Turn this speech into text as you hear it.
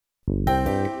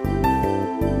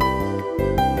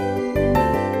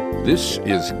This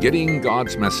is Getting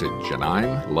God's Message, and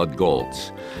I'm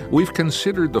Golz. We've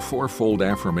considered the fourfold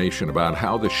affirmation about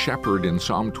how the shepherd in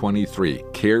Psalm 23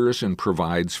 cares and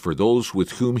provides for those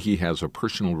with whom he has a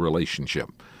personal relationship,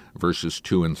 verses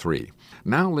 2 and 3.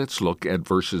 Now let's look at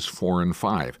verses 4 and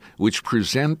 5, which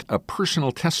present a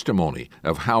personal testimony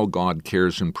of how God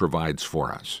cares and provides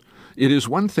for us. It is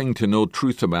one thing to know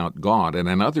truth about God and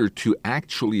another to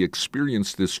actually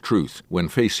experience this truth when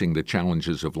facing the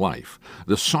challenges of life.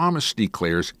 The psalmist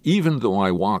declares, "Even though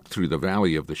I walk through the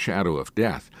valley of the shadow of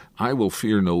death, I will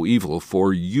fear no evil,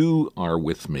 for you are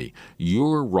with me.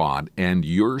 Your rod and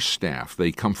your staff,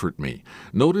 they comfort me."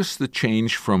 Notice the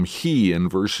change from he in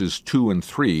verses 2 and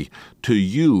 3 to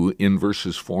you in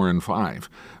verses 4 and 5.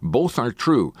 Both are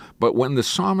true, but when the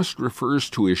psalmist refers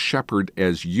to his shepherd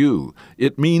as you,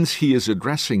 it means he is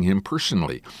addressing him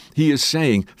personally. He is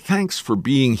saying, "Thanks for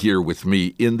being here with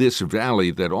me in this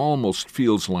valley that almost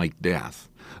feels like death."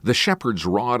 The shepherd's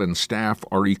rod and staff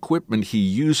are equipment he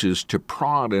uses to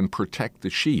prod and protect the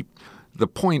sheep. The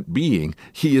point being,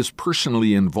 he is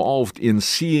personally involved in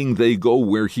seeing they go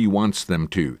where he wants them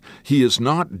to. He is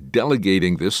not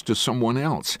delegating this to someone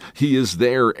else. He is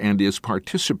there and is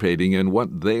participating in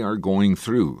what they are going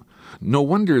through. No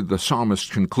wonder the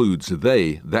psalmist concludes,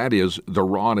 they, that is, the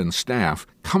rod and staff,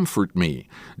 comfort me.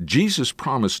 Jesus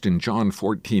promised in John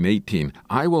 14:18,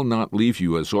 "I will not leave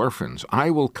you as orphans. I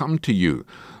will come to you."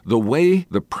 The way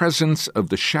the presence of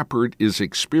the shepherd is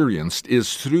experienced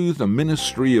is through the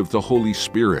ministry of the Holy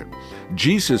Spirit.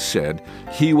 Jesus said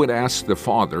he would ask the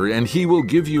Father, and he will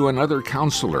give you another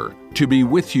counselor to be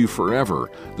with you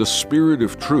forever, the Spirit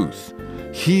of truth.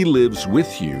 He lives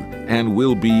with you and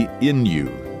will be in you.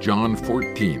 John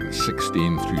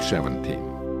 14:16 through 17.